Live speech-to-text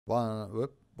One,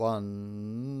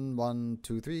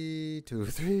 two, three, 2,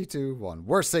 3, 2, 1.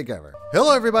 Worst sync ever.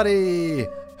 Hello, everybody.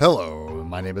 Hello,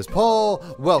 my name is Paul.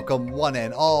 Welcome, one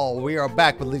and all. We are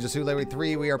back with Leisure Suit Larry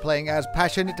 3. We are playing as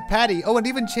Passionate Patty. Oh, and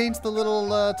even changed the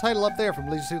little title up there from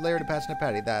Leisure Suit Larry to Passionate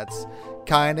Patty. That's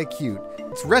kind of cute.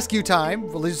 It's rescue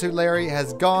time. Leisure Suit Larry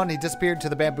has gone. He disappeared to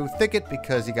the bamboo thicket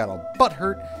because he got a butt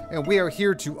hurt, and we are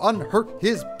here to unhurt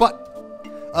his butt.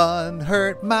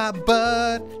 Unhurt my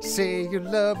butt, say you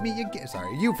love me again.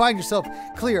 Sorry, you find yourself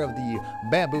clear of the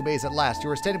bamboo maze at last. You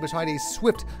are standing beside a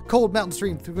swift, cold mountain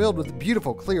stream filled with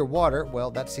beautiful, clear water.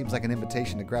 Well, that seems like an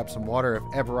invitation to grab some water if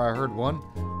ever I heard one.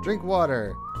 Drink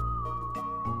water.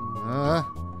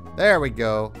 There we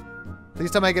go.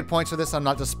 Please tell me I get points for this. I'm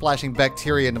not just splashing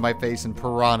bacteria into my face and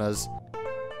piranhas.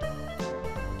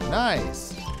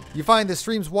 Nice. You find the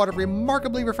stream's water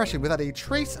remarkably refreshing without a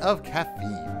trace of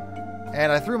caffeine. And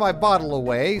I threw my bottle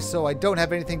away, so I don't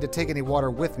have anything to take any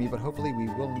water with me, but hopefully we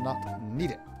will not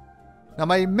need it. Now,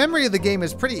 my memory of the game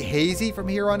is pretty hazy from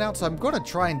here on out, so I'm going to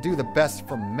try and do the best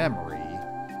from memory.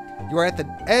 You are at the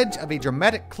edge of a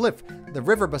dramatic cliff. The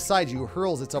river beside you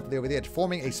hurls itself over the edge,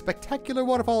 forming a spectacular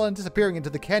waterfall and disappearing into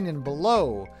the canyon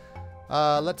below.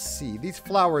 Let's see. These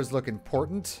flowers look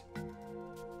important.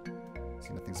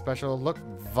 See, nothing special. Look,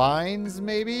 vines,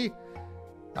 maybe?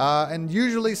 And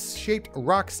usually shaped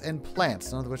rocks and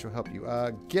plants, none of which will help you.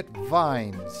 Get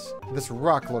vines. This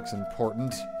rock looks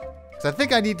important. So I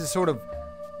think I need to sort of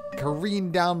careen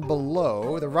down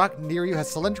below. The rock near you has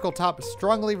cylindrical top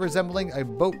strongly resembling a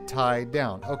boat tied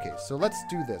down. Okay, so let's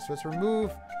do this. Let's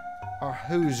remove our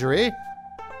hosiery.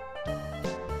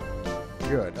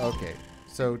 Good, okay.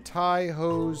 So tie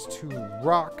hose to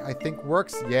rock, I think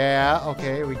works. Yeah,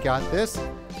 okay, we got this.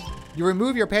 You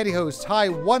remove your pantyhose, tie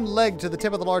one leg to the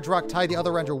tip of the large rock, tie the other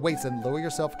around your waist, and lower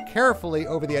yourself carefully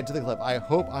over the edge of the cliff. I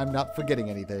hope I'm not forgetting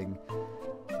anything.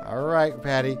 All right,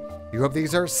 Patty. You hope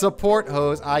these are support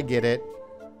hose. I get it.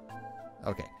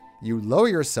 Okay. You lower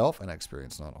yourself, an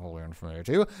experience not wholly unfamiliar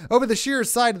to you, over the sheer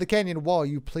side of the canyon wall.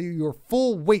 You play your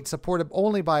full weight supported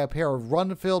only by a pair of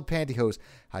run-filled pantyhose.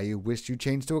 How you wished you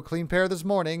changed to a clean pair this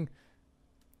morning.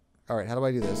 All right, how do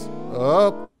I do this?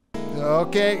 Oh,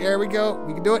 okay, there we go.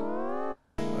 We can do it.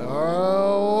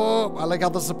 Oh, I like how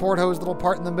the support hose little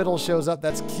part in the middle shows up.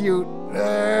 That's cute.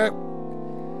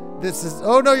 This is...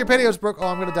 Oh, no, your pantyhose broke. Oh,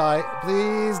 I'm going to die.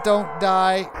 Please don't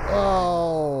die.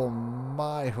 Oh,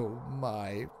 my. Oh,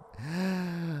 my.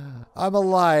 I'm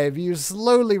alive. You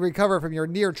slowly recover from your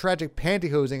near-tragic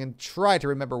pantyhosing and try to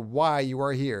remember why you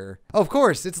are here. Of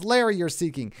course, it's Larry you're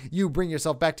seeking. You bring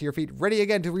yourself back to your feet, ready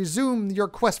again to resume your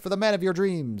quest for the man of your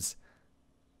dreams.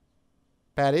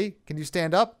 Patty, can you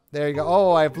stand up? There you go.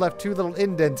 Oh, I've left 2 little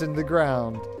indents in the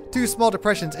ground. 2 small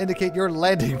depressions indicate your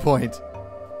landing point.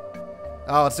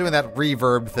 Oh, it's doing that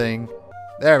reverb thing.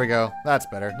 There we go. That's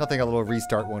better. Nothing a little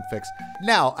restart won't fix.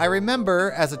 Now, I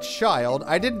remember as a child,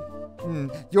 I didn't...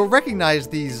 You'll recognize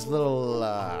these little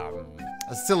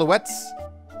silhouettes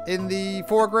in the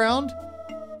foreground.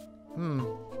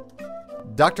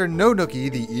 Dr. No-Nookie,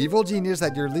 the evil genius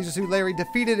that your Leisure Suit Larry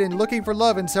defeated in looking for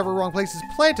love in several wrong places,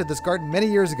 planted this garden many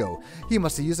years ago. He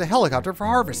must have used a helicopter for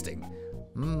harvesting.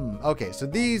 Okay, so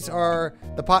these are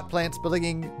the pot plants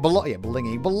belonging to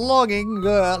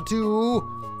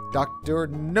Dr.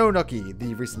 No-Nookie,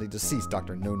 the recently deceased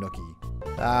Dr.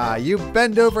 No-Nookie. You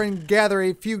bend over and gather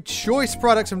a few choice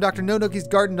products from Dr. No-Nookie's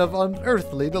garden of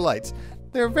unearthly delights.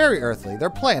 They're very earthly. They're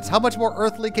plants. How much more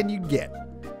earthly can you get?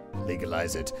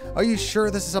 Legalize it. Are you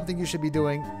sure this is something you should be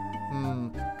doing?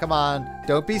 Come on.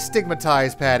 Don't be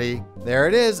stigmatized, Patty. There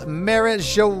it is.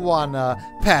 Marijuana.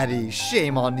 Patty,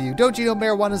 shame on you. Don't you know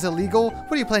marijuana is illegal?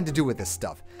 What do you plan to do with this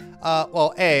stuff?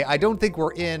 Well, A, I don't think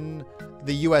we're in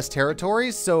the U.S.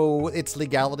 territories, so its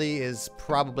legality is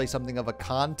probably something of a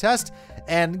contest.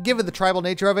 And given the tribal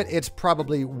nature of it, it's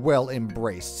probably well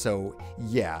embraced. So,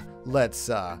 yeah, let's,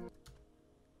 No,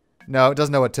 it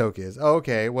doesn't know what toke is.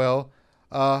 Okay, well...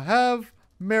 have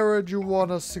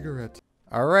marijuana cigarette.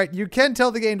 All right, you can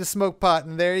tell the game to smoke pot,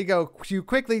 and there you go. You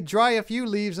quickly dry a few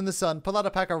leaves in the sun, pull out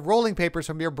a pack of rolling papers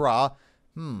from your bra,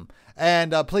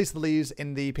 and place the leaves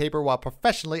in the paper while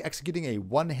professionally executing a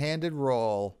one-handed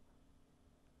roll.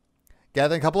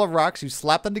 Gather a couple of rocks, you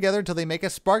slap them together until they make a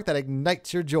spark that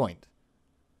ignites your joint.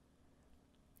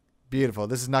 Beautiful.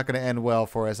 This is not going to end well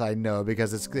for us, I know,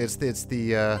 because it's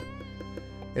the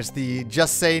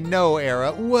just say no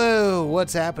era. Whoa,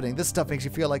 what's happening? This stuff makes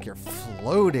you feel like you're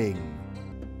floating.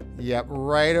 Yep,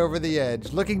 right over the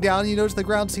edge. Looking down, you notice the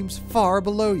ground seems far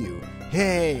below you.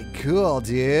 Hey, cool,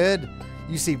 dude.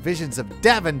 You see visions of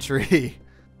Daventry.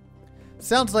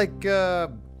 Sounds like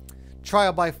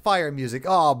Trial by fire music.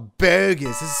 Oh,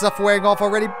 bogus. Is stuff wearing off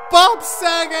already? Bob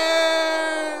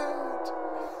Saget!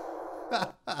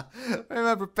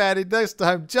 Remember, Patty, next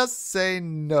time, just say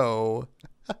no.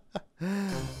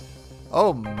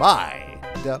 Oh, my.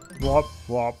 Wop,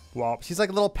 wop, wop. She's like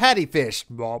a little patty fish.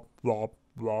 Wop, wop,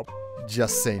 wop.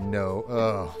 Just say no.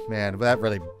 Oh, man. That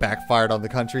really backfired on the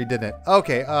country, didn't it?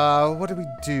 Okay, what do we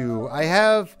do? I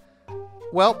have...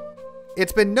 Well,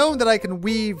 it's been known that I can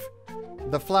weave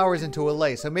the flowers into a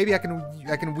lace. So maybe I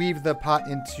can weave the pot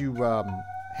into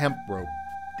hemp rope.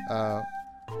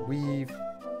 Weave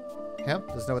hemp?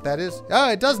 Doesn't know what that is? Oh,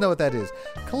 it does know what that is.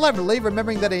 Cleverly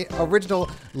remembering that a original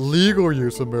legal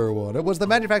use of marijuana was the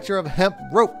manufacture of hemp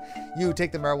rope. You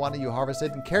take the marijuana you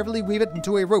harvested and carefully weave it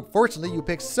into a rope. Fortunately, you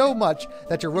pick so much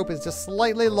that your rope is just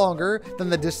slightly longer than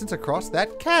the distance across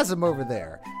that chasm over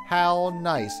there. How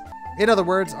nice. In other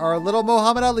words, our little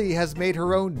Muhammad Ali has made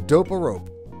her own dopa rope.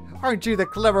 Aren't you the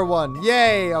clever one?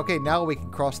 Yay! Okay, now we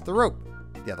can cross the rope.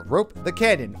 Yeah, the rope, the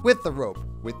canyon, with the rope,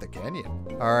 with the canyon.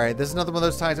 All right, this is another one of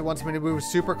those times it wants me to move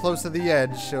super close to the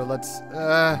edge, so let's,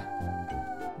 nah.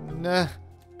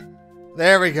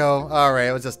 There we go. All right,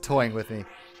 it was just toying with me.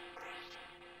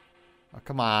 Oh,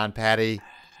 come on, Patty.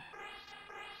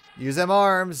 Use them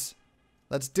arms.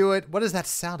 Let's do it. What is that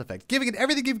sound effect? Giving it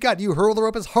everything you've got. You hurl the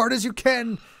rope as hard as you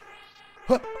can.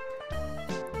 Hup.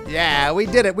 Yeah, we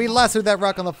did it. We lassoed that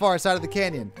rock on the far side of the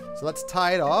canyon. So let's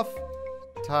tie it off.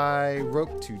 Tie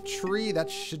rope to tree. That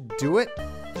should do it.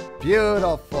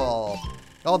 Beautiful.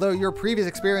 Although your previous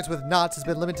experience with knots has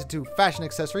been limited to fashion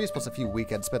accessories, plus a few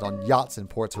weekends spent on yachts and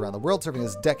ports around the world serving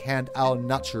as deckhand au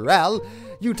naturel,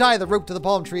 you tie the rope to the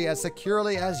palm tree as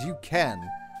securely as you can.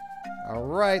 All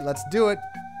right, let's do it.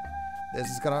 This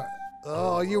is gonna...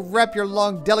 Oh, you wrap your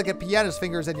long, delicate pianist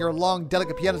fingers and your long,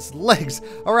 delicate pianist legs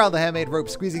around the handmade rope,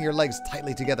 squeezing your legs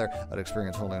tightly together. An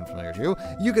experience wholly unfamiliar to you.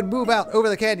 You can move out over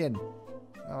the canyon.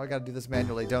 Oh, I gotta do this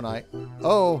manually, don't I?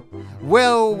 Oh,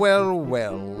 well, well,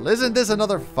 well. Isn't this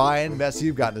another fine mess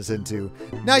you've gotten us into?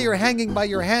 Now you're hanging by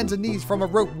your hands and knees from a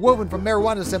rope woven from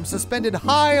marijuana stems suspended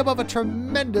high above a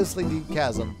tremendously deep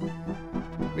chasm.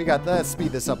 We got that.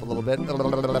 Speed this up a little bit.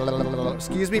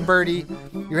 Excuse me, birdie.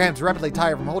 Your hands rapidly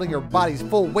tired from holding your body's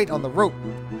full weight on the rope.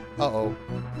 Uh-oh.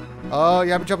 Oh,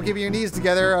 you're having trouble keeping your knees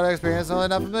together. An experience only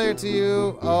not familiar to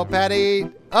you. Oh, Patty.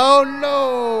 Oh,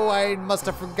 no. I must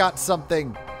have forgot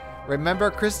something.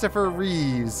 Remember Christopher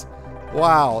Reeves.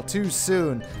 Wow, too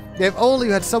soon. If only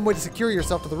you had some way to secure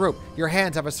yourself to the rope. Your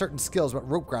hands have a certain skills, but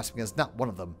rope grasping is not one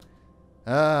of them.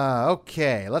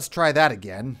 Okay. Let's try that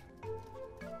again.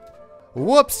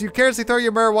 Whoops, you carelessly throw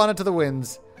your marijuana to the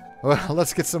winds. Well,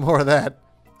 let's get some more of that.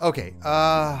 Okay,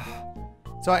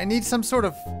 so I need some sort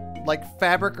of, like,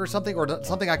 fabric or something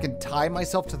I can tie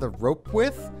myself to the rope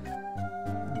with.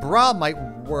 Bra might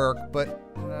work, but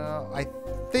I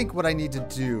think what I need to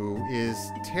do is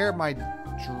tear my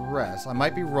dress. I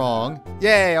might be wrong.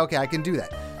 Yay, okay, I can do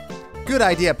that. Good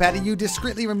idea, Patty. You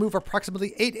discreetly remove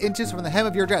approximately 8 inches from the hem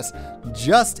of your dress.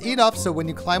 Just enough so when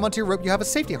you climb onto your rope, you have a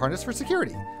safety harness for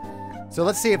security. So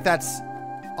let's see if that's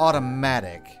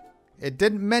automatic. It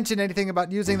didn't mention anything about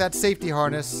using that safety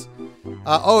harness.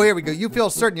 Oh, here we go. You feel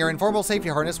certain your informal safety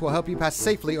harness will help you pass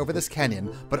safely over this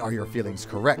canyon. But are your feelings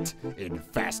correct? In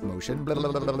fast motion. Blah,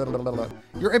 blah, blah, blah, blah, blah.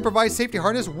 Your improvised safety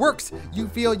harness works. You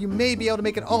feel you may be able to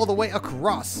make it all the way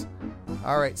across.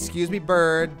 All right. Excuse me,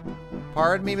 bird.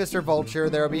 Pardon me, Mr. Vulture.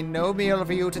 There will be no meal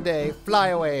for you today. Fly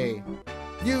away.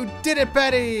 You did it,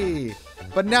 Betty!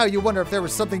 But now you wonder if there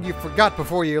was something you forgot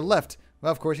before you left.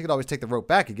 Well, of course, you could always take the rope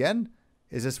back again.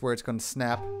 Is this where it's going to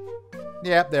snap?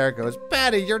 Yep, there it goes.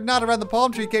 Patty, your knot around the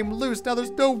palm tree came loose. Now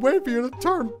there's no way for you to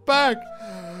turn back.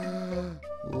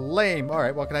 Lame. All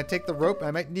right, well, can I take the rope? I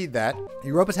might need that.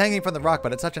 Your rope is hanging from the rock,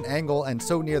 but at such an angle and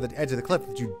so near the edge of the cliff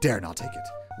that you dare not take it.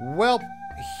 Well,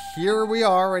 here we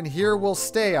are, and here we'll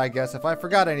stay, I guess. If I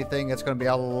forgot anything, it's going to be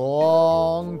a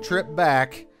long trip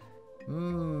back.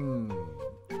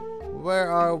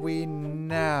 Where are we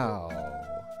now?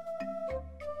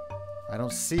 I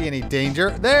don't see any danger.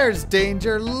 There's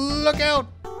danger. Look out.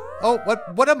 Oh,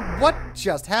 what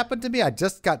just happened to me? I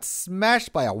just got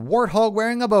smashed by a warthog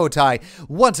wearing a bow tie.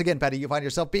 Once again, Patty, you find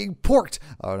yourself being porked.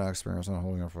 Oh, no experience on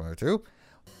holding on for you too.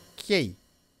 Okay.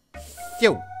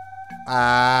 Phew.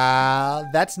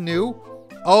 That's new.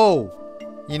 Oh,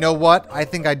 you know what? I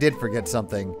think I did forget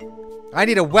something. I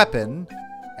need a weapon,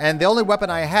 and the only weapon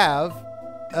I have,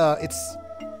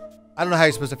 I don't know how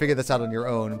you're supposed to figure this out on your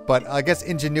own, but I guess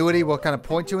ingenuity will kind of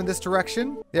point you in this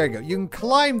direction. There you go. You can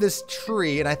climb this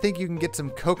tree, and I think you can get some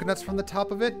coconuts from the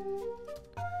top of it.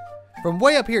 From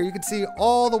way up here, you can see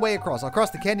all the way across.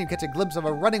 Across the canyon, you catch a glimpse of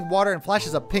a running water and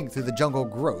flashes of pink through the jungle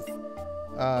growth.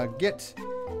 Get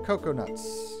coconuts.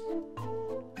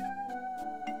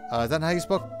 Is that how you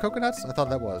spell coconuts? I thought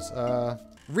that was.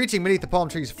 Reaching beneath the palm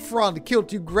tree's frond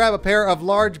kilt, you grab a pair of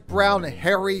large, brown,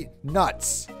 hairy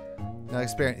nuts. No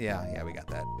experience. Yeah, we got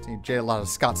that. So you jaded a lot of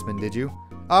Scotsmen, did you?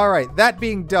 All right, that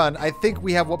being done, I think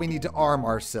we have what we need to arm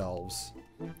ourselves.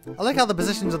 I like how the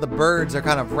positions of the birds are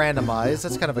kind of randomized.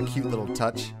 That's kind of a cute little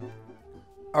touch.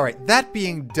 All right, that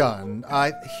being done,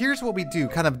 here's what we do,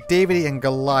 kind of David and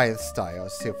Goliath style.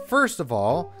 So first of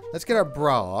all, let's get our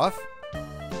bra off.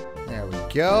 There we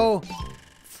go.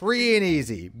 Free and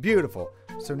easy. Beautiful.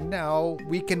 So now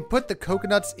we can put the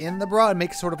coconuts in the bra and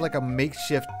make sort of like a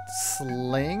makeshift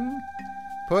sling.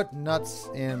 Put nuts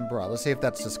in bra. Let's see if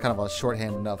that's just kind of a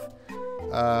shorthand enough.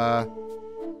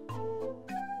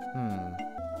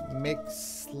 Make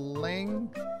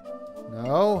sling?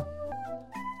 No.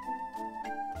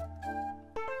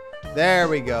 There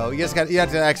we go. You have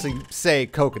to actually say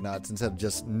coconuts instead of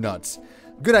just nuts.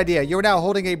 Good idea. You are now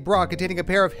holding a bra containing a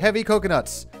pair of heavy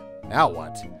coconuts. Now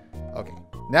what? Okay.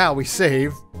 Now we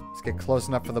save. Let's get close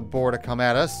enough for the boar to come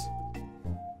at us.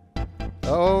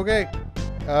 Okay.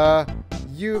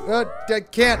 You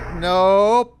can't.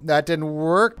 Nope. That didn't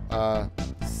work.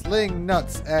 Sling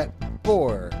nuts at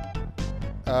boar.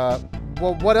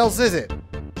 Well, what else is it?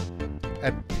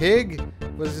 A pig?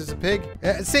 What is this, a pig?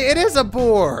 See, it is a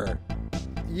boar.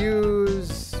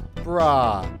 Use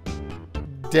bra.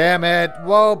 Damn it.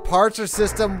 Whoa, parser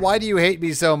system. Why do you hate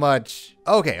me so much?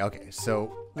 Okay.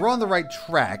 So we're on the right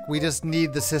track. We just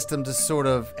need the system to sort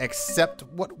of accept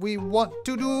what we want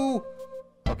to do.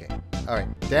 Okay. All right.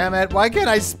 Damn it. Why can't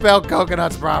I spell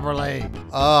coconuts properly?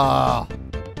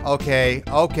 Okay.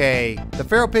 The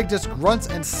feral pig just grunts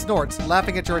and snorts,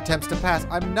 laughing at your attempts to pass.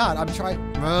 I'm not. I'm trying.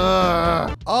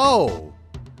 Oh.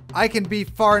 I can be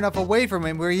far enough away from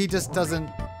him where he just doesn't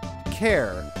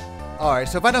care. All right.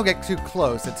 So if I don't get too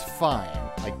close, it's fine,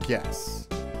 I guess.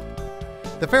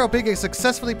 The feral pig is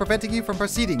successfully preventing you from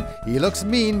proceeding. He looks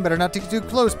mean. Better not to get too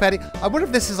close, Patty. I wonder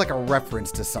if this is like a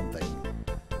reference to something.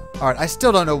 All right. I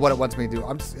still don't know what it wants me to do.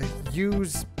 I'm just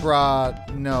use bra.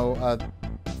 No.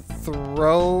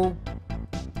 Throw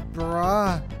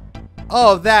bra.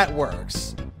 Oh, that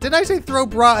works. Did I say throw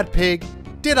bra at pig?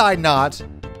 Did I not?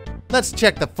 Let's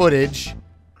check the footage.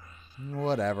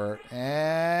 Whatever.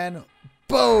 And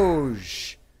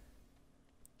Boosh.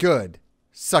 Good.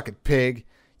 Suck it, pig.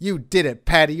 You did it,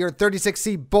 Patty. Your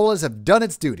 36C bolas have done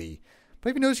its duty. But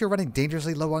have you noticed you're running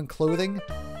dangerously low on clothing?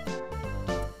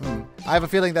 I have a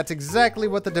feeling that's exactly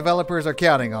what the developers are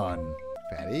counting on.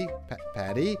 Patty?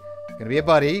 Patty? Gonna be a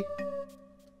buddy.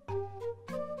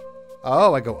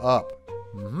 Oh, I go up.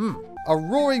 A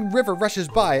roaring river rushes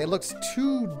by. It looks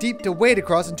too deep to wade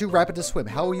across and too rapid to swim.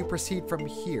 How will you proceed from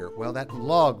here? Well, that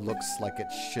log looks like it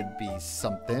should be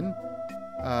something.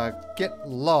 Get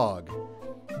log.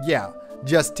 Yeah,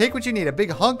 just take what you need. A big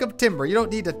hunk of timber. You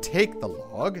don't need to take the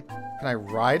log. Can I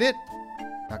ride it?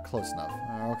 Not close enough.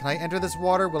 Oh, can I enter this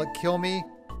water? Will it kill me?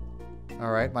 All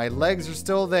right, my legs are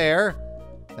still there.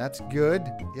 That's good.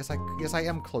 Yes, I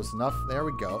am close enough. There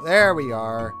we go. There we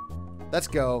are. Let's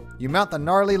go. You mount the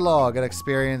gnarly log at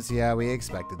experience. Yeah, we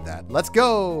expected that. Let's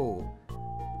go.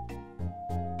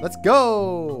 Let's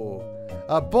go.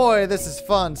 Boy, this is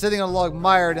fun. Sitting on a log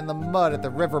mired in the mud at the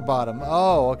river bottom.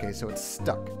 Oh, okay, so it's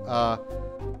stuck.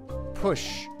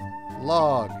 Push.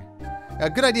 Log.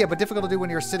 Good idea, but difficult to do when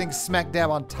you're sitting smack dab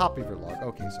on top of your log.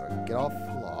 Okay, so I can get off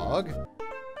log.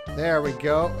 There we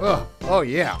go. Ugh. Oh,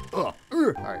 yeah. Ugh.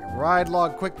 All right, ride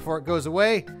log quick before it goes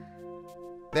away.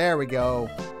 There we go.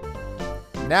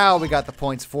 Now we got the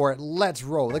points for it. Let's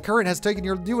roll. The current has taken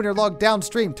you and your log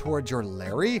downstream towards your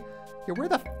Larry. Yeah, where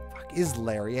the fuck is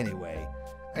Larry anyway?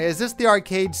 Is this the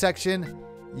arcade section?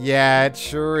 Yeah, it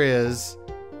sure is.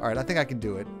 All right, I think I can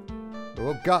do it.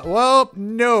 Oh, God. Whoa,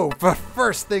 no. The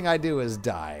first thing I do is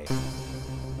die.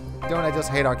 Don't I just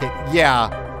hate arcade?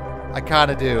 Yeah, I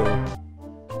kind of do.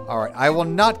 All right, I will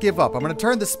not give up. I'm going to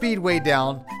turn the speed way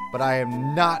down, but I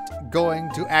am not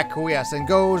going to acquiesce and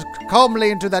go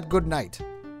calmly into that good night.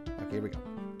 Okay, here we go.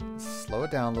 Slow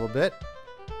it down a little bit.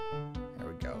 There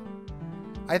we go.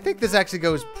 I think this actually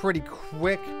goes pretty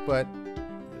quick, but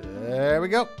there we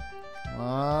go.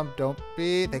 Don't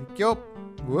be. Thank you.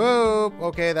 Whoa.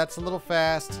 Okay, that's a little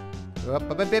fast.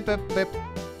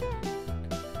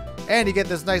 And you get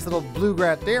this nice little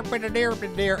bluegrass there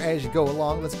as you go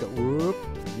along. Let's go. Whoop.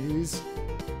 Please.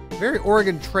 Very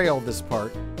Oregon Trail, this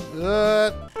part.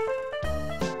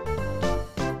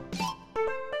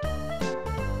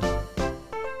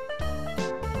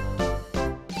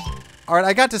 Alright,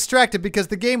 I got distracted because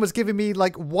the game was giving me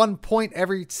like 1 point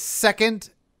every second.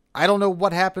 I don't know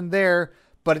what happened there,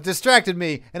 but it distracted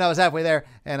me, and I was halfway there,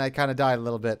 and I kind of died a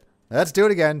little bit. Let's do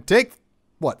it again. Take,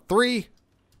 what, 3?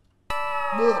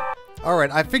 All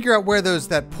right, I figure out where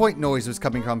that point noise was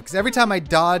coming from, because every time I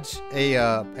dodge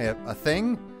a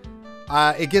thing,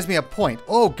 it gives me a point.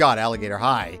 Oh God, alligator,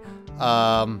 hi.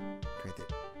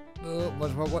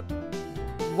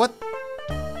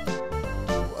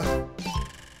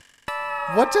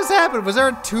 What just happened? Was there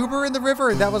a tuber in the river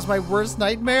and that was my worst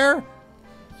nightmare?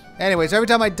 Anyways, every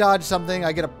time I dodge something,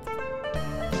 I get a...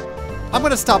 I'm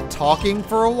gonna stop talking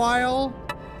for a while.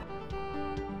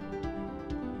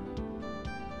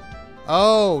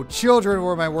 Oh, children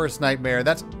were my worst nightmare.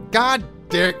 That's... God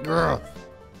damn...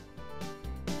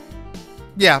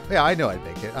 Yeah, I know I'd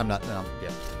make it. I'm not... No,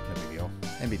 yeah, no big deal.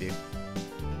 NBD.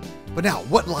 But now,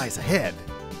 what lies ahead?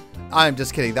 I'm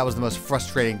just kidding. That was the most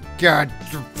frustrating... God...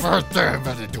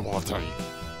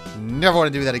 Never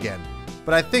want to do that again.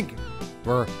 But I think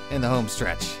we're in the home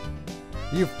stretch.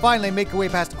 You finally make your way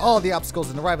past all the obstacles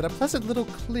and arrive at a pleasant little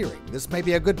clearing. This may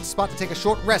be a good spot to take a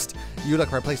short rest. You look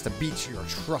for a place to beach your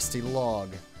trusty log.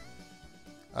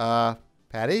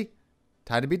 Patty?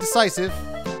 Time to be decisive.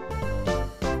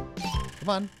 Come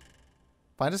on.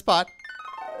 Find a spot.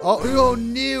 Oh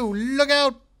no! Look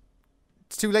out!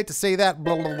 It's too late to say that.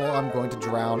 Blah, blah, blah. I'm going to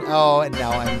drown. Oh, and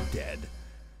now I'm dead.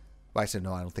 Well, actually,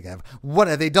 no, I don't think I have. What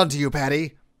have they done to you,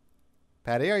 Patty?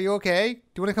 Patty, are you okay? Do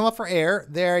you want to come up for air?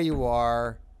 There you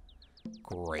are.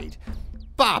 Great.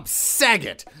 Bob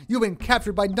Saget! You've been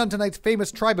captured by none tonight's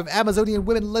famous tribe of Amazonian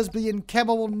women lesbian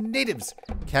camel natives.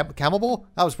 Camel?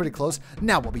 That was pretty close.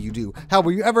 Now what will you do? How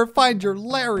will you ever find your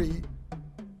Larry?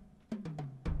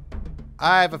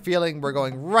 I have a feeling we're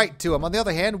going right to him. On the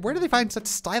other hand, where do they find such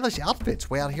stylish outfits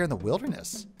way out here in the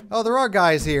wilderness? Oh, there are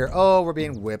guys here. Oh, we're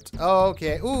being whipped.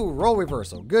 Okay. Ooh, role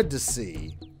reversal. Good to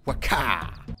see.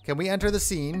 Waka! Can we enter the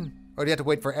scene? Or do you have to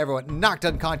wait for everyone knocked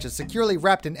unconscious, securely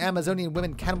wrapped in Amazonian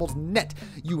women cannibals' net?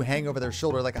 You hang over their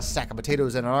shoulder like a sack of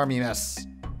potatoes in an army mess.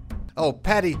 Oh,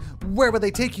 Patty, where will they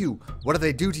take you? What do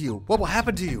they do to you? What will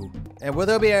happen to you? And will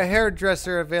there be a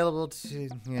hairdresser available to...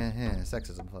 Yeah,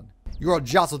 sexism fun. You are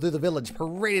jostled through the village,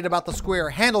 paraded about the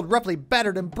square, handled roughly,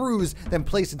 battered and bruised, then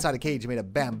placed inside a cage made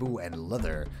of bamboo and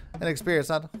leather. An experience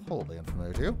not wholly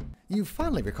unfamiliar to you. You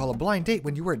fondly recall a blind date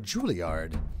when you were at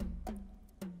Juilliard.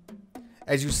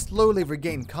 As you slowly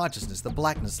regain consciousness, the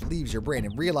blackness leaves your brain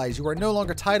and realize you are no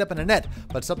longer tied up in a net,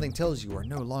 but something tells you are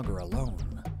no longer alone.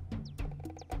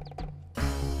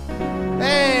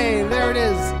 Hey, there it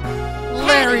is!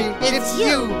 Larry, it's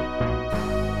you!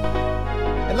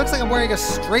 It looks like I'm wearing a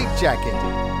straitjacket.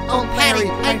 Oh, Patty,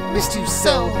 I missed you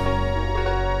so.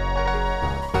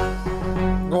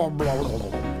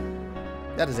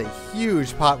 That is a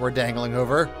huge pot we're dangling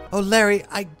over. Oh, Larry,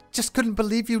 I just couldn't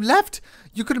believe you left.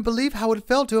 You couldn't believe how it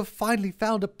felt to have finally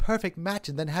found a perfect match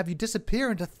and then have you disappear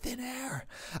into thin air.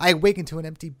 I awakened to an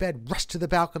empty bed, rushed to the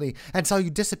balcony, and saw you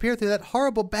disappear through that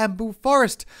horrible bamboo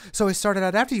forest. So I started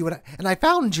out after you, and I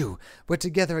found you. We're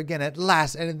together again at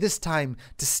last, and this time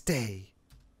to stay.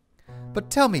 But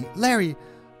tell me, Larry,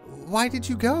 why did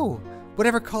you go?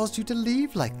 Whatever caused you to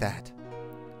leave like that?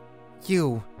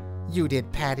 You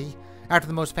did, Patty. After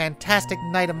the most fantastic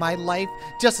night of my life,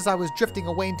 just as I was drifting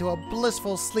away into a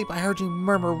blissful sleep, I heard you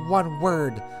murmur one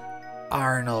word.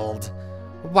 Arnold.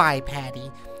 Why,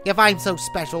 Patty? If I'm so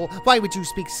special, why would you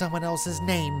speak someone else's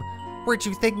name? Weren't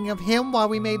you thinking of him while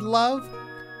we made love?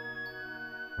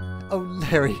 Oh,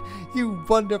 Larry, you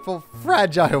wonderful,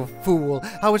 fragile fool.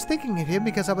 I was thinking of him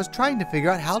because I was trying to figure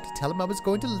out how to tell him I was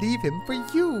going to leave him for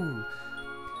you.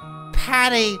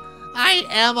 Patty, I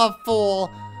am a fool.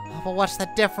 But what's the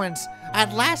difference?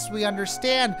 At last we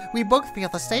understand. We both feel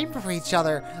the same for each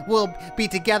other. We'll be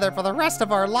together for the rest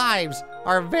of our lives.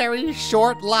 Our very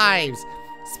short lives.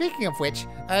 Speaking of which,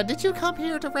 did you come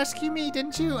here to rescue me,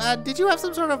 didn't you? Did you have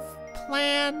some sort of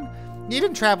plan? You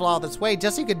didn't travel all this way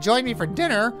just so you could join me for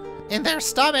dinner. In their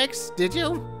stomachs, did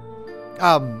you?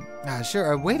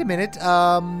 Sure. Wait a minute.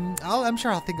 I'm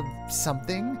sure I'll think of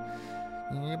something.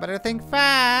 You better think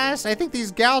fast. I think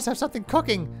these gals have something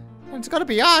cooking. It's gonna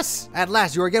be us. At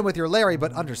last, you're again with your Larry,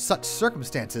 but under such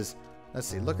circumstances. Let's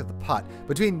see, look at the pot.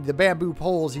 Between the bamboo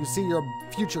poles, you see your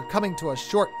future coming to a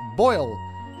short boil.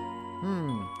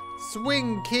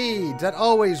 Swing cage, that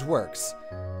always works.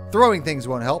 Throwing things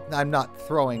won't help. I'm not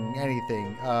throwing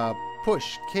anything.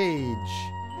 Push cage.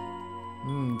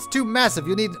 It's too massive.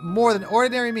 You need more than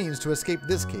ordinary means to escape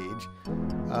this cage.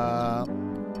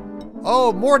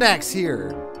 Oh, Mordak's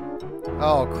here.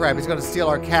 Oh, crap. He's going to steal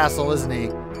our castle, isn't he?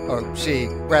 Or she,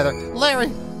 rather. Larry,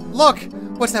 look!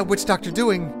 What's that witch doctor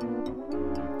doing?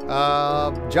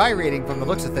 Gyrating from the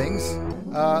looks of things.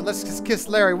 Let's just kiss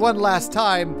Larry one last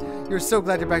time. You're so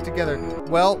glad you're back together.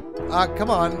 Well, come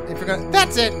on. If you're gonna...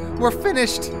 That's it! We're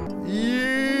finished!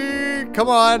 Yeah, come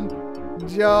on.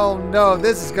 Oh, no.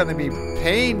 This is gonna be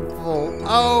painful.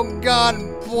 Oh, God.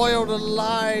 Boiled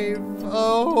alive.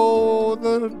 Oh,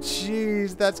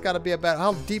 jeez. That's gotta be a bad...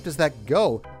 How deep does that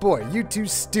go? Boy, you two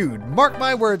stewed. Mark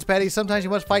my words, Patty. Sometimes you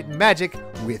must fight magic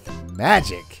with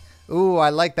magic. Ooh, I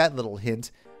like that little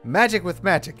hint. Magic with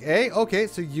magic, eh? Okay,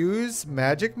 so use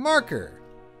magic marker.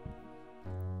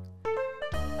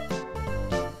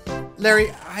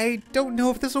 Larry, I don't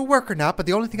know if this will work or not, but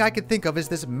the only thing I can think of is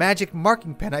this magic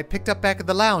marking pen I picked up back at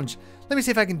the lounge. Let me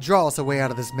see if I can draw us a way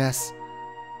out of this mess.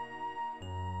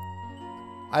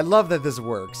 I love that this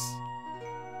works.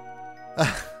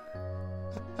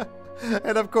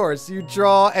 And of course, you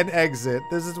draw and exit.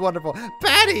 This is wonderful.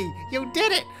 Patty, you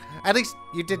did it! At least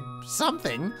you did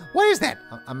something. What is that?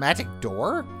 A magic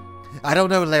door? I don't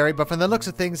know, Larry, but from the looks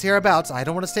of things hereabouts, I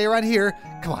don't want to stay around here.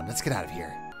 Come on, let's get out of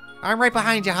here. I'm right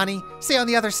behind you, honey. Stay on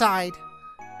the other side.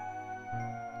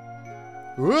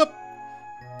 Whoop!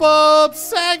 Bob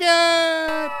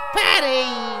Saget!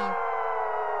 Patty!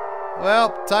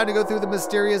 Well, time to go through the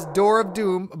mysterious door of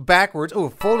doom backwards. Oh,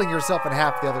 folding yourself in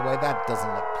half the other way. That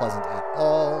doesn't look pleasant at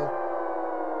all.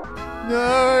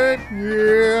 Yeah.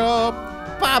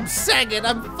 Bob Saget,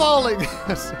 I'm falling.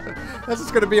 This is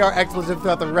going to be our expletive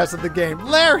throughout the rest of the game.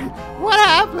 Larry, what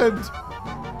happened?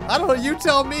 I don't know. You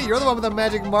tell me. You're the one with the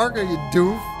magic marker, you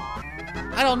doof.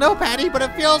 I don't know, Patty, but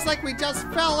it feels like we just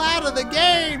fell out of the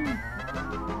game.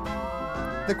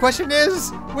 The question is,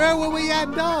 where will we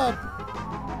end up?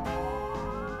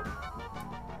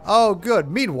 Oh, good.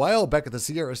 Meanwhile, back at the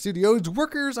Sierra Studios,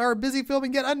 workers are busy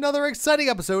filming yet another exciting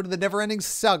episode of the never-ending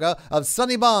saga of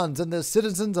Sonny Bonds and the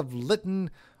citizens of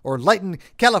Lytton,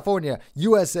 California,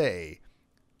 USA.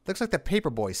 Looks like the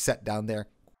Paperboy set down there.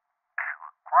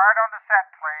 Quiet on the set,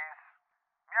 please.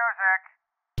 Music.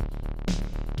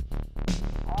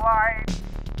 Light.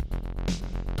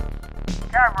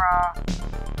 Camera.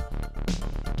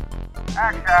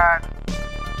 Action.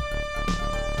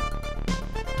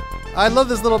 I love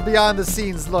this little behind the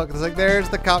scenes look. It's like, there's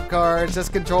the cop car. It's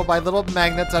just controlled by little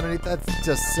magnets underneath. That's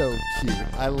just so cute.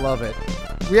 I love it.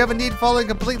 We have Indeed fallen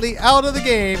completely out of the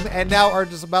game and now are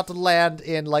just about to land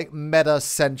in like Meta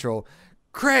Central.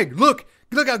 Craig, look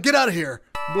out, get out of here.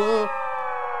 Blah.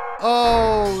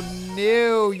 Oh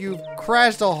no, you've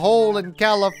crashed a hole in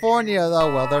California.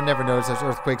 Oh well, they'll never notice there's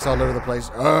earthquakes all over the place.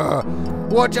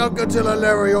 Watch out, Godzilla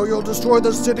Larry, or you'll destroy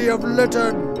the city of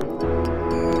Lytton.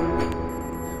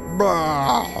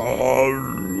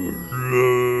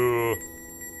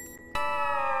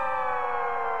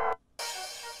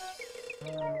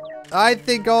 I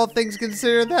think all things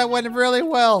considered that went really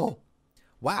well.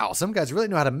 Wow, some guys really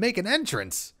know how to make an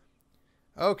entrance.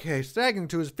 Okay, staggering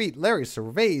to his feet, Larry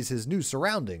surveys his new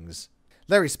surroundings.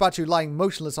 Larry spots you lying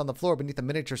motionless on the floor beneath the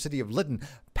miniature city of Lytton.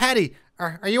 Patty,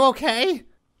 are you okay?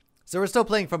 So we're still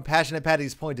playing from Passionate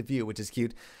Patty's point of view, which is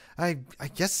cute. I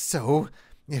guess so.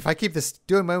 If I keep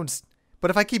doing my own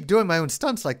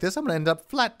stunts like this, I'm gonna end up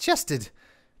flat-chested.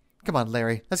 Come on,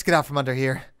 Larry, let's get out from under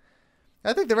here.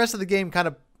 I think the rest of the game kind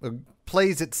of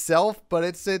plays itself, but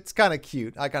it's kind of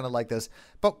cute. I kind of like this.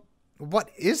 But what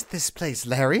is this place,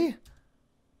 Larry?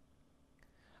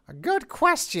 A good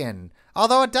question.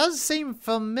 Although it does seem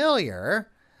familiar.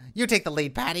 You take the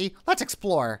lead, Patty. Let's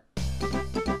explore.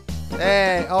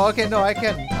 Hey, oh, okay, no, I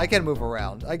can move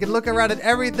around. I can look around at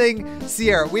everything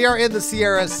Sierra. We are in the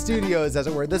Sierra Studios, as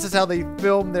it were. This is how they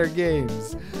film their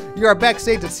games. You are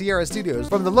backstage at Sierra Studios.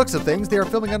 From the looks of things, they are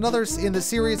filming another in the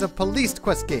series of Police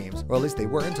Quest games. Or at least they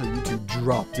were until you two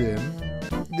dropped in.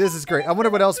 This is great. I wonder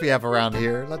what else we have around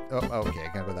here. Okay, I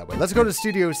can't go that way. Let's go to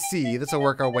Studio C. This will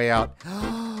work our way out.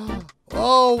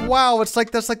 Oh, wow. That's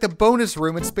like the bonus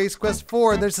room in Space Quest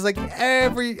 4. There's just like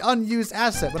every unused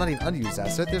asset. Well, not even unused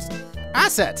asset. There's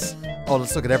assets. Oh,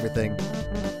 let's look at everything.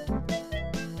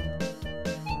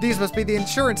 These must be the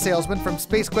insurance salesman from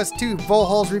Space Quest 2,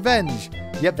 Volhal's Revenge.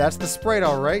 Yep, that's the sprite,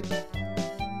 all right.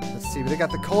 Let's see. They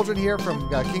got the cauldron here from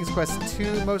King's Quest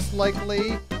 2, most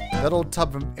likely. That old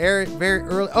tub from very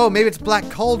early. Oh, maybe it's Black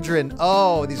Cauldron.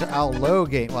 Oh, these are Al Lowe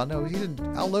games. Well, no,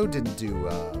 Al Lowe didn't do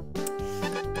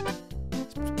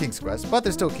King's Quest, but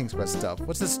there's still King's Quest stuff.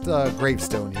 What's this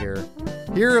gravestone here?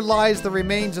 Here lies the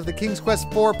remains of the King's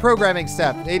Quest 4 programming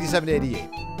staff, 87 to 88.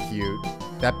 Cute.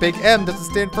 That big M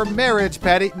doesn't stand for marriage,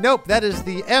 Patty. Nope, that is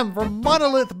the M for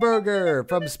Monolith Burger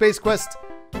from Space Quest,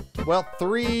 well,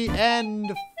 3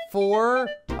 and 4.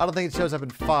 I don't think it shows up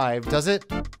in 5, does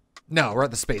it? No, we're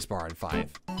at the space bar in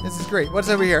 5. This is great. What's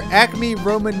over here? Acme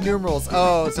Roman numerals.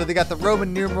 Oh, so they got the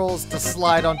Roman numerals to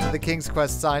slide onto the King's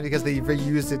Quest sign because they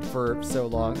reused it for so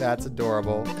long. That's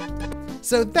adorable.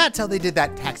 So that's how they did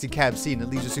that taxi cab scene in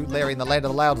Leisure Suit Larry in the Land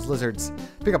of the Loudest Lizards.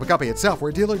 Pick up a copy at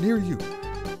software dealer near you.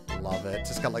 Love it.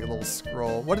 Just got like a little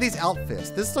scroll. What are these outfits?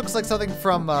 This looks like something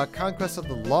from Conquest of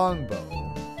the Longbow.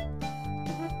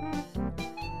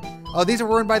 Oh, these are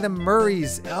worn by the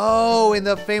Murrays. Oh, in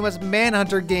the famous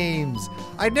Manhunter games.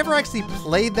 I've never actually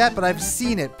played that, but I've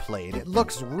seen it played. It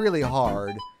looks really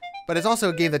hard. But it's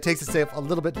also a game that takes itself a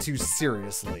little bit too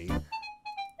seriously.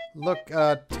 Look,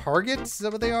 targets? Is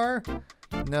that what they are?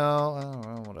 No, I don't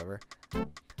know, whatever.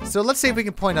 So let's see if we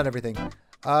can point out everything.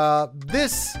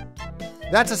 That's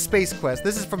a Space Quest.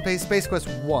 This is from Space Quest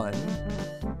 1.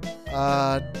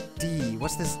 D.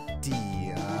 What's this D?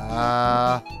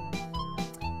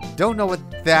 Don't know what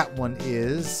that one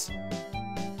is.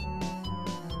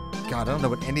 God, I don't know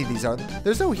what any of these are.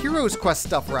 There's no Heroes Quest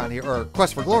stuff around here, or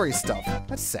Quest for Glory stuff.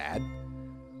 That's sad.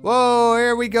 Whoa,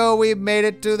 here we go. We made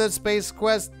it to the Space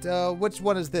Quest. Which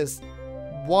one is this?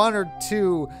 1 or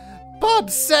 2? Bob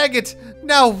Saget!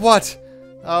 Now what?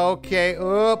 Okay,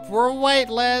 oop, we're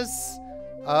weightless.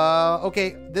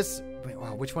 Okay, this... Wait,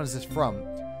 wow, which one is this from?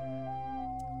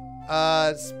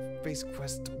 Space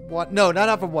Quest 1. No,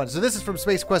 not from 1. So this is from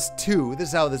Space Quest 2. This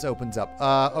is how this opens up.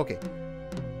 Okay.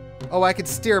 Oh, I can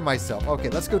steer myself. Okay,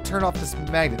 let's go turn off this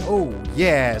magnet. Oh,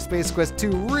 yeah. Space Quest 2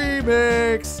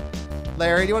 Remix.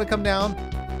 Larry, do you want to come down?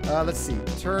 Let's see.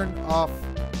 Turn off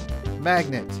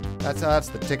magnet. That's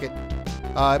the ticket.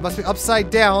 It must be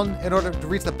upside down in order to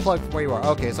reach the plug from where you are.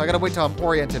 Okay, so I gotta wait till I'm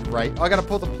oriented right. Oh, I gotta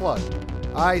pull the plug.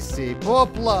 I see. Pull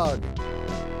plug.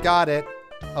 Got it.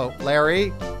 Oh,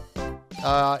 Larry.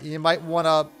 You might want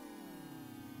to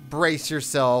brace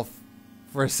yourself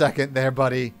for a second there,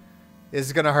 buddy. This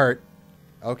is going to hurt.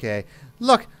 Okay.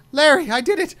 Look, Larry, I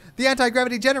did it. The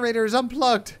anti-gravity generator is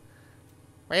unplugged.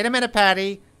 Wait a minute,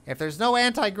 Patty. If there's no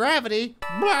anti-gravity...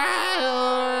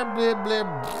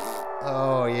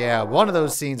 Oh, yeah. One of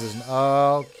those scenes is...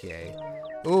 Okay.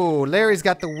 Ooh, Larry's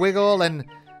got the wiggle, and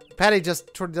Patty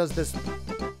just sort of does this...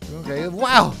 Okay.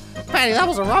 Wow. Patty, that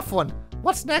was a rough one.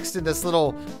 What's next in this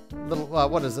little,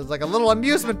 what is it? Like a little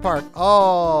amusement park.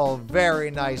 Oh,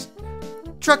 very nice.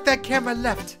 Truck that camera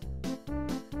left.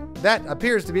 That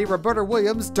appears to be Roberta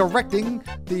Williams directing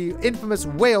the infamous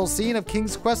whale scene of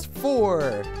King's Quest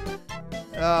 4.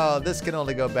 Oh, this can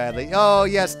only go badly. Oh,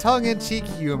 yes, tongue-in-cheek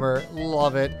humor.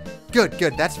 Love it. Good,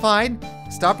 good, that's fine.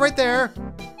 Stop right there,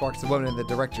 barks the woman in the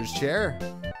director's chair.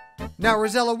 Now,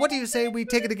 Rosella, what do you say we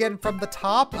take it again from the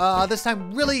top? This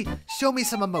time, really show me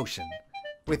some emotion.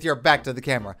 With your back to the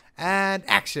camera. And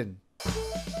action.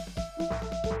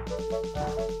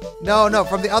 No,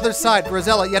 from the other side.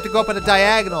 Rosella, you have to go up at a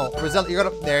diagonal. Rosella, you're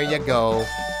gonna... There you go.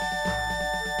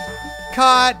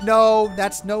 Cut. No,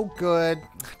 that's no good.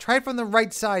 Try it from the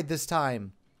right side this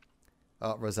time.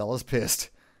 Oh, Rosella's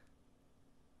pissed.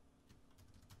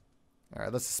 All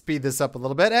right, let's speed this up a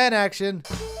little bit. And action.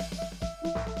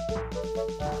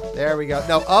 There we go.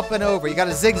 No, up and over. You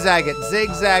gotta zigzag it.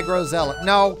 Zigzag, Rosella.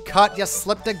 No, cut. You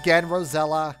slipped again,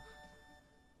 Rosella.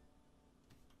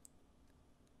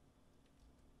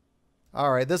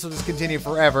 Alright, this will just continue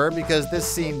forever because this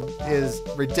scene is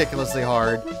ridiculously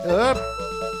hard.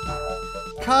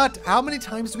 Cut. How many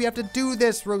times do we have to do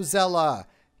this, Rosella?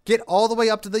 Get all the way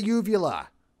up to the uvula.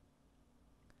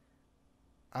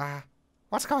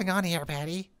 What's going on here,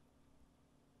 Patty?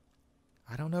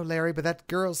 I don't know, Larry, but that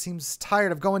girl seems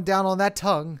tired of going down on that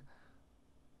tongue.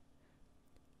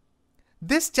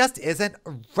 This just isn't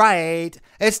right.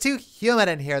 It's too humid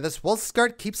in here. This wool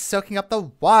skirt keeps soaking up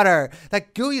the water.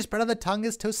 That goo you spread on the tongue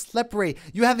is too slippery.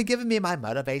 You haven't given me my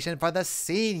motivation for the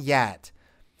scene yet.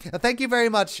 Thank you very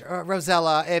much,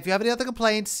 Rosella. If you have any other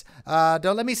complaints,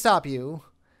 don't let me stop you.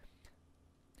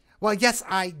 Well, yes,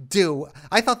 I do.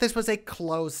 I thought this was a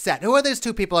closed set. Who are those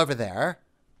two people over there?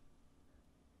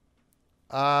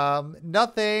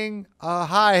 Nothing.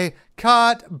 Hi.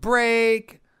 Cut.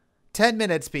 Break. 10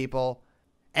 minutes, people.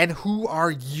 And who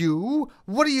are you?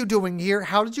 What are you doing here?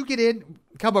 How did you get in?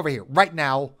 Come over here, right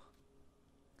now.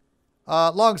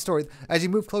 Long story. As you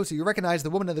move closer, you recognize the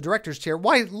woman in the director's chair.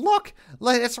 Why, look!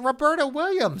 It's Roberta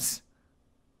Williams.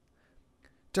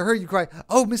 To her, you cry,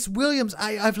 "Oh, Miss Williams,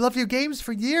 I've loved your games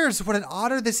for years. What an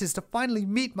honor this is to finally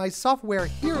meet my software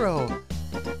hero."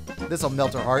 This'll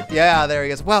melt her heart. Yeah, there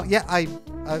he is. Well, yeah, I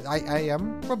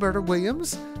am Roberta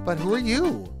Williams, but who are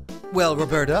you? Well,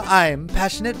 Roberta, I'm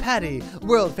Passionate Patty,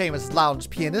 world-famous lounge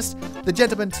pianist. The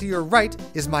gentleman to your right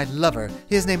is my lover.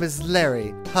 His name is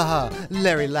Larry. Haha,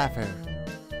 Larry Laffer.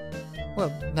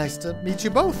 Well, nice to meet you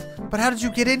both. But how did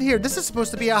you get in here? This is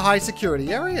supposed to be a high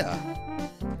security area.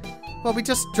 Well, we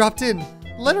just dropped in.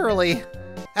 Literally.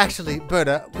 Actually,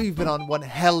 Berta, we've been on one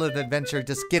hell of an adventure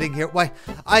just getting here. Why,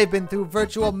 I've been through a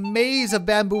virtual maze of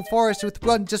bamboo forest with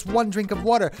just one drink of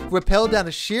water, rappelled down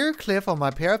a sheer cliff on my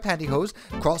pair of pantyhose,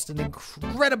 crossed an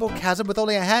incredible chasm with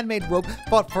only a handmade rope,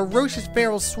 fought ferocious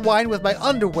feral swine with my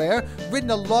underwear, ridden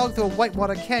a log through a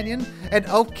whitewater canyon, and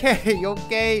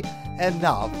okay,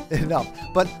 enough.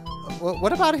 But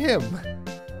what about him?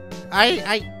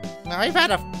 I've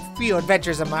had a few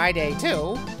adventures in my day,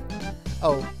 too.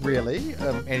 Oh, really?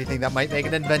 Anything that might make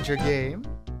an adventure game?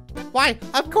 Why,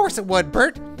 of course it would,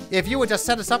 Bert. If you would just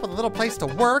set us up with a little place to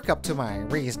work, up to my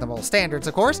reasonable standards,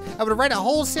 of course, I would write a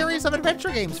whole series of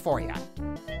adventure games for you.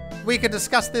 We could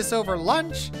discuss this over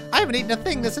lunch. I haven't eaten a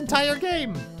thing this entire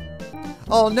game.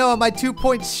 Oh no, am I 2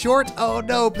 points short? Oh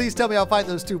no, please tell me I'll find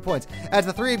those 2 points. As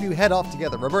the three of you head off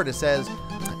together, Roberta says,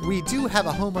 "We do have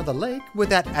a home on the lake. Would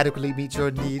that adequately meet your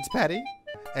needs, Patty?"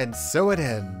 And so it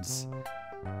ends.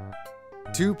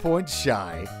 2 points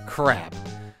shy. Crap.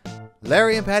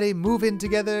 Larry and Patty move in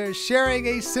together, sharing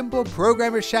a simple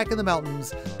programmer's shack in the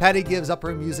mountains. Patty gives up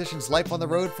her musician's life on the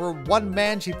road for one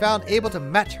man she found able to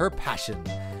match her passion.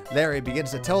 Larry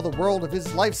begins to tell the world of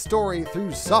his life story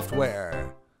through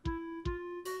software.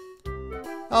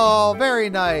 Oh, very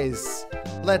nice.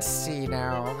 Let's see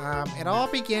now. It all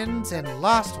begins in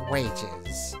lost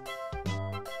wages.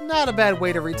 Not a bad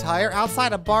way to retire.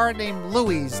 Outside a bar named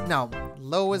Louis. No,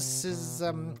 Lois is,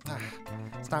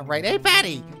 it's not right. Hey,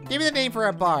 Patty, give me the name for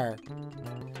a bar.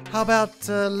 How about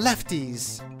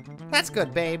Lefties? That's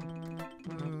good, babe.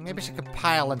 Maybe I should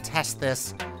compile and test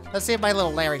this. Let's see if my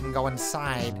little Larry can go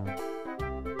inside.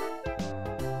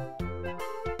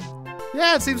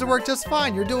 Yeah, it seems to work just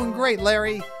fine. You're doing great,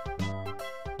 Larry.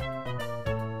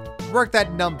 Work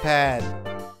that numpad.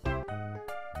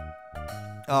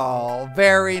 Oh,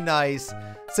 very nice.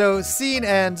 So, scene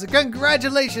ends.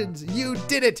 Congratulations! You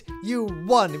did it! You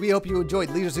won! We hope you enjoyed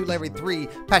Leisure Suit Larry 3,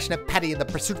 Passionate Patty in the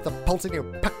Pursuit of the Pulse in Your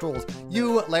Pectorals.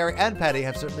 You, Larry, and Patty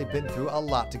have certainly been through a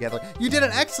lot together. You did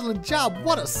an excellent job!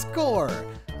 What a score!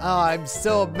 Oh, I'm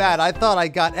so mad. I thought I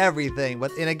got everything,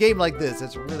 but in a game like this,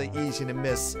 it's really easy to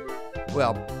miss,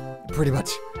 well, pretty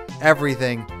much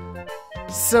everything.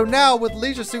 So now, with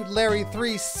Leisure Suit Larry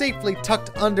 3 safely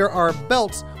tucked under our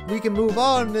belts, we can move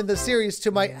on in the series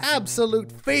to my absolute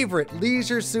favorite,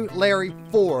 Leisure Suit Larry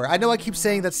 4. I know I keep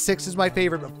saying that 6 is my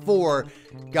favorite, but 4,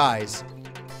 guys,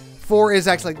 4 is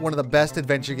actually one of the best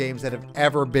adventure games that have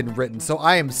ever been written. So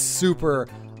I am super,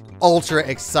 ultra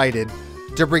excited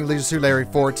to bring Leisure Suit Larry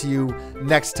 4 to you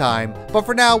next time. But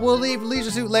for now, we'll leave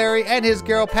Leisure Suit Larry and his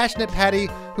girl, Passionate Patty,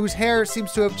 whose hair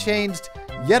seems to have changed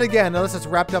yet again, unless it's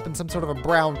wrapped up in some sort of a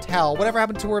brown towel. Whatever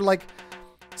happened to her, like,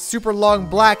 super long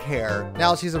black hair?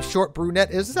 Now she's a short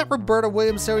brunette. Is that Roberta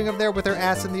Williams sitting up there with her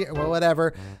ass in the air? Well,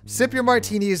 whatever. Sip your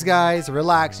martinis, guys.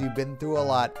 Relax. You've been through a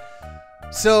lot.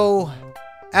 So,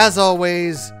 as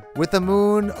always, with the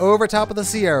moon over top of the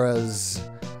Sierras,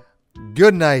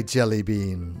 good night, jelly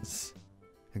beans.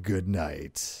 Good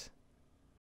night.